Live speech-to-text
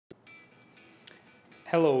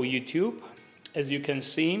Hello YouTube. As you can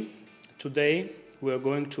see, today we are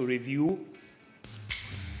going to review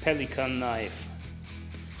Pelican knife.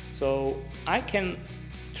 So I can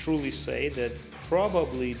truly say that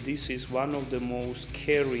probably this is one of the most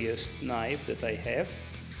carriest knife that I have.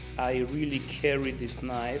 I really carry this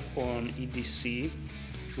knife on EDC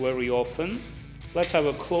very often. Let's have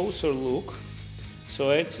a closer look. So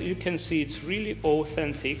as you can see, it's really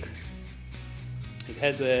authentic. It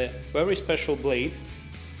has a very special blade.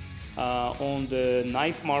 On the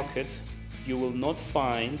knife market, you will not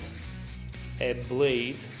find a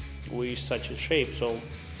blade with such a shape. So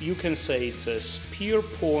you can say it's a spear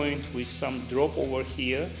point with some drop over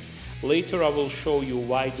here. Later I will show you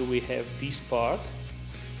why do we have this part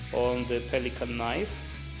on the Pelican knife.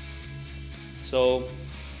 So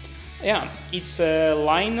yeah, it's a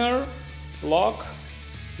liner lock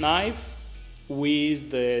knife with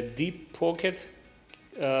the deep pocket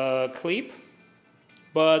clip.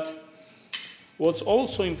 But what's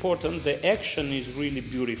also important, the action is really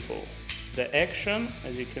beautiful. The action,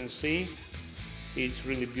 as you can see, is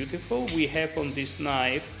really beautiful. We have on this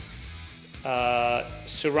knife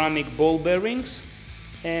ceramic ball bearings,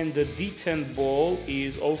 and the detent ball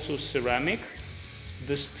is also ceramic.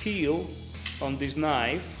 The steel on this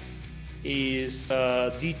knife is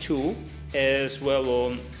D2, as well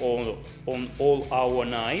on all our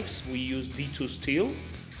knives. We use D2 steel.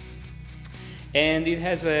 And it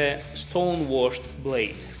has a stone washed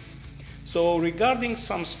blade. So regarding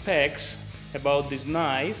some specs about this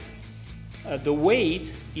knife, the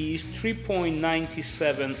weight is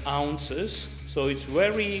 3.97 ounces, so it's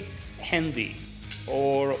very handy,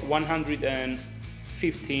 or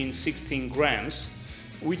 116 grams,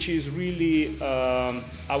 which is really,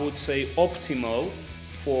 I would say, optimal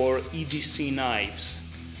for EDC knives.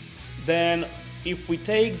 Then if we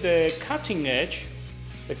take the cutting edge,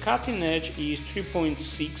 the cutting edge is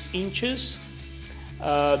 3.6 inches.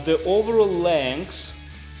 The overall length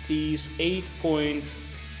is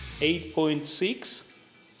 8.6.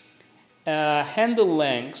 Handle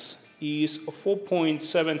length is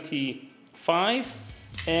 4.75,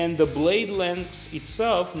 and the blade length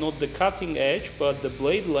itself, not the cutting edge, but the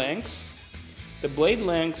blade length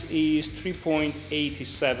is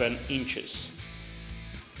 3.87 inches.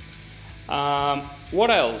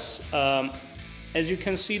 What else? As you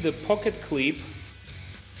can see, the pocket clip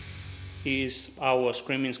is our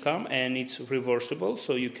screaming scum, and it's reversible,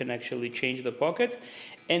 so you can actually change the pocket.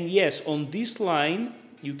 And yes, on this line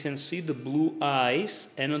you can see the blue eyes,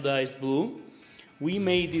 anodized blue. We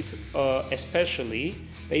made it especially.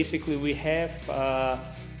 Basically we have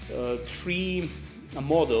three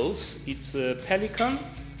models. It's a Pelican,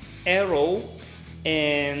 Arrow,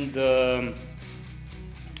 and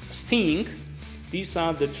Sting. These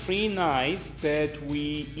are the three knives that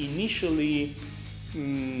we initially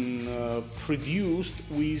produced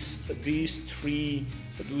with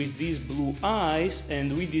these blue eyes,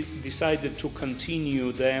 and we decided to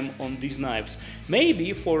continue them on these knives.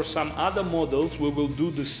 Maybe for some other models we will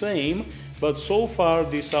do the same, but so far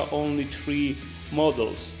these are only three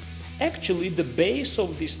models. Actually, the base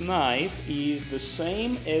of this knife is the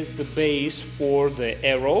same as the base for the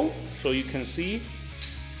Arrow, so you can see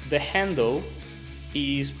the handle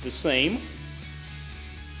is the same.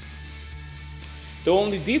 The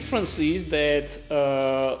only difference is that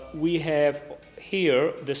we have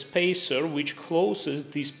here the spacer which closes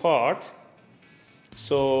this part.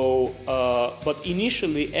 So, but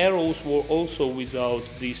initially Arrows were also without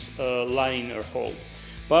this liner hole.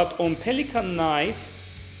 But on Pelican knife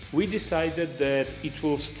we decided that it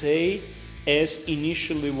will stay as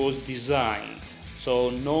initially was designed. So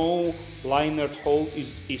no linered hole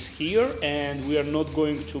is here, and we are not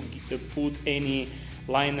going to put any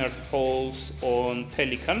linered holes on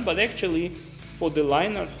Pelican, but actually for the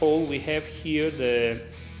linered hole we have here the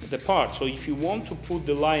part. So if you want to put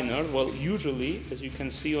the liner, well, usually, as you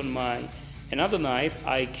can see on my another knife,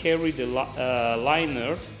 I carry the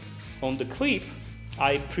liner on the clip.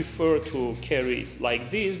 I prefer to carry it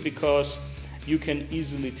like this because you can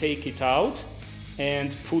easily take it out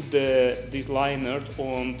and put this liner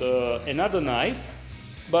on another knife,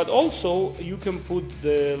 but also you can put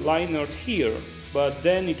the liner here, but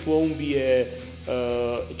then it won't be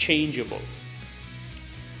changeable.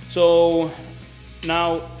 So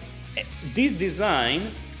now this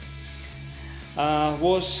design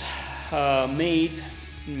was made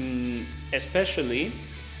especially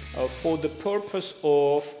for the purpose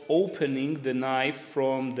of opening the knife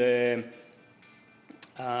from the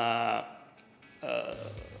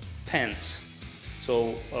pants,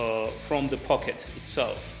 so from the pocket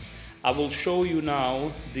itself. I will show you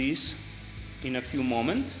now this in a few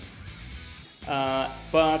moments.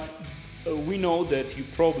 But we know that you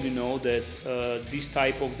probably know that this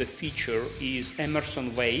type of the feature is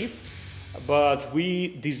Emerson wave, but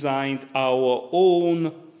we designed our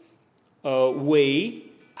own way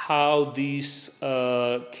how this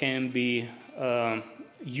can be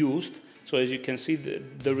used. So as you can see,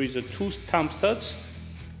 there is two thumb studs,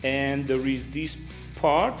 and there is this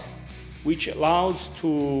part which allows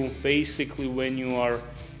to basically, when you are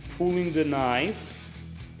pulling the knife,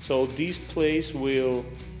 so this place will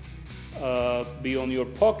be on your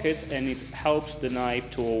pocket, and it helps the knife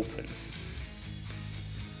to open.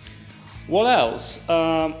 What else?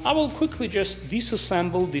 I will quickly just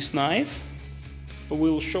disassemble this knife.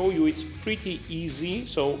 We'll show you it's pretty easy.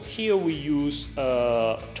 So here we use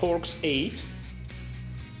Torx 8.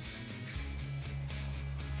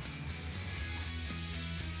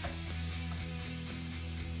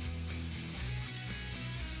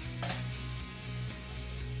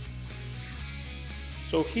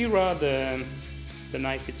 So here are the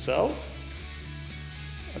knife itself,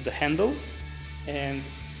 the handle, and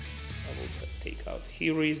I will take out.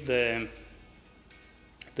 Here is the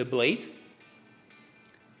blade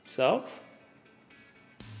itself,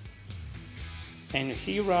 and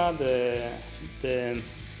here are the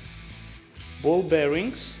ball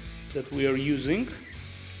bearings that we are using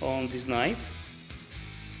on this knife.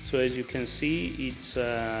 So as you can see, it's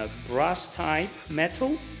brass type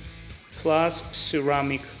metal plus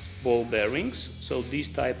ceramic ball bearings. So these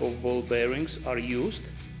type of ball bearings are used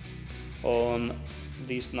on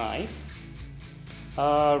this knife.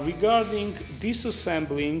 Regarding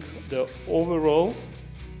disassembling the overall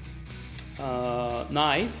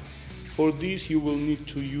knife, for this you will need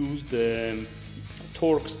to use the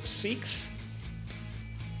Torx 6.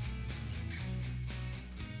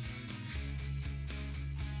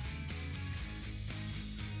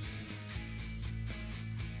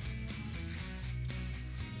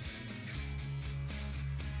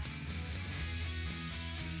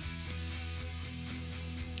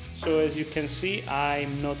 So as you can see,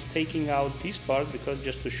 I'm not taking out this part because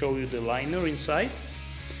just to show you the liner inside.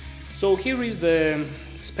 So here is the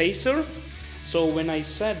spacer. So when I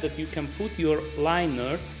said that you can put your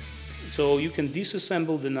liner, so you can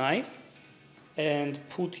disassemble the knife and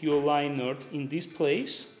put your liner in this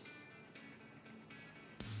place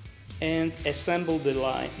and assemble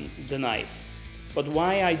the knife. But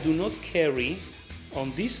why I do not carry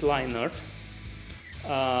on this liner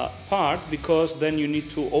part, because then you need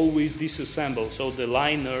to always disassemble, so the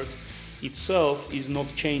liner itself is not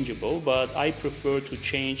changeable, but I prefer to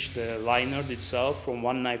change the liner itself from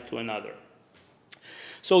one knife to another.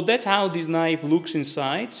 So that's how this knife looks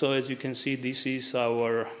inside. So as you can see, this is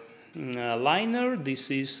our liner, this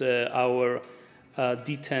is our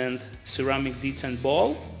detent, ceramic detent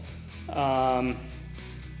ball, and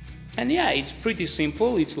yeah, it's pretty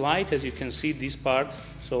simple, it's light, as you can see this part.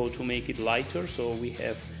 So to make it lighter, so we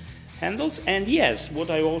have handles. And yes, what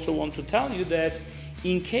I also want to tell you that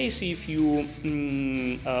in case if you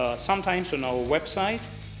sometimes on our website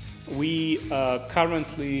we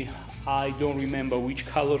currently, I don't remember which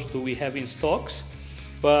colors do we have in stocks,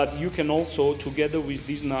 but you can also together with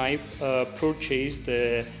this knife purchase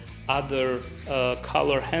the other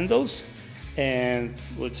color handles, and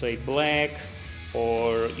let's say black,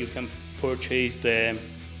 or you can purchase the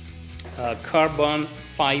carbon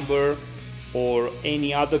fiber or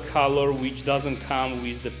any other color which doesn't come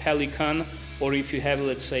with the Pelican, or if you have,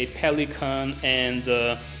 let's say, Pelican and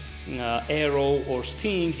Arrow or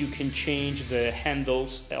Sting, you can change the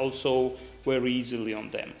handles also very easily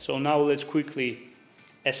on them. So now let's quickly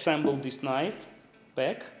assemble this knife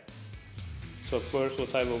back. So first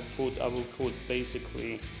what I will put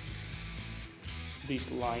basically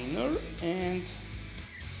this liner, and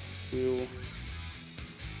we'll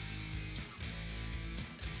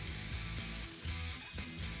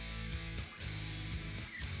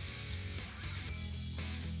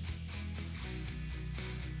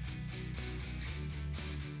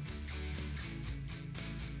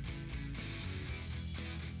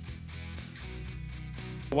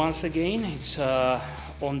once again, it's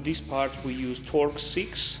on this part we use Torx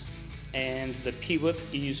 6 and the pivot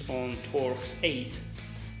is on Torx 8.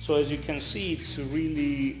 So as you can see, it's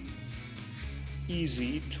really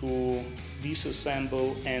easy to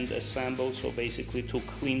disassemble and assemble. So basically to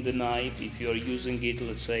clean the knife, if you're using it,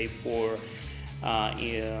 let's say for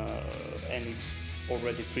and it's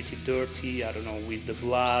already pretty dirty, I don't know, with the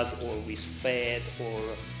blood or with fat or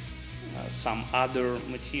some other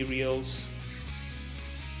materials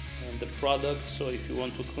and the product. So if you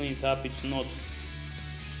want to clean it up, it's not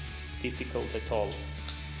difficult at all.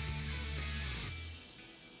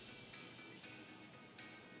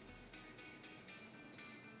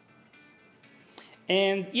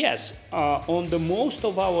 And yes, on the most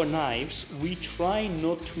of our knives, we try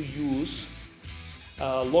not to use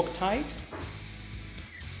Loctite.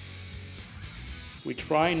 We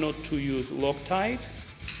try not to use Loctite.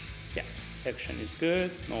 Yeah, action is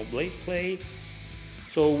good, no blade play.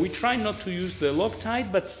 So we try not to use the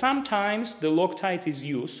Loctite, but sometimes the Loctite is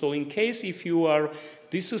used. So in case if you are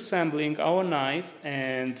disassembling our knife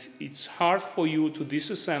and it's hard for you to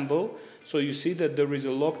disassemble, so you see that there is a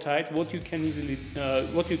Loctite, what you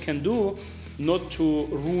can do, not to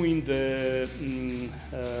ruin the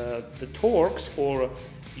Torx or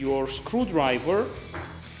your screwdriver,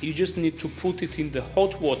 you just need to put it in the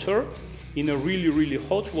hot water, in a really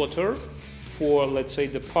hot water, for, let's say,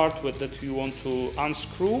 the part that you want to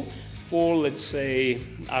unscrew for, let's say,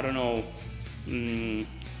 I don't know,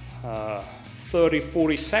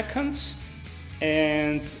 30-40 seconds,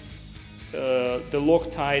 and the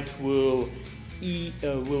Loctite will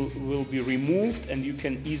be removed and you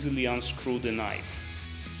can easily unscrew the knife.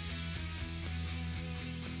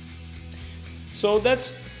 So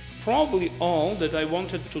that's probably all that I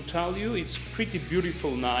wanted to tell you. It's pretty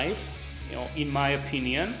beautiful knife, you know, in my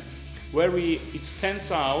opinion. It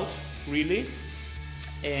stands out really,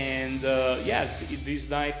 and yes, this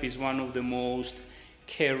knife is one of the most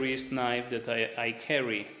carriest knife that I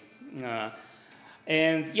carry.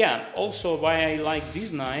 And yeah, also why I like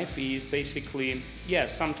this knife is basically, yeah,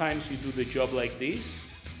 sometimes you do the job like this,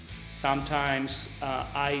 sometimes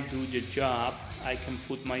I do the job, I can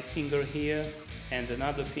put my finger here and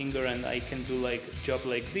another finger and I can do like a job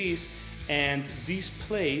like this. And this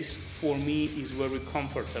place for me is very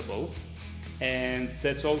comfortable, and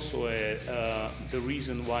that's also the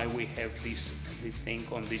reason why we have this thing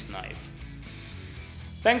on this knife.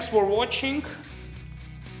 Thanks for watching.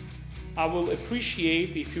 I will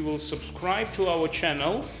appreciate if you will subscribe to our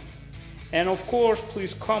channel, and of course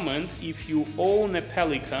please comment if you own a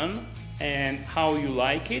Pelican and how you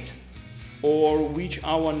like it, or which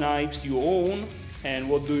our knives you own and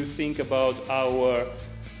what do you think about our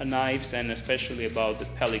knives and especially about the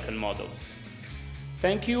Pelican model.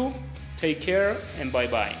 Thank you, take care, and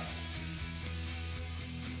bye-bye.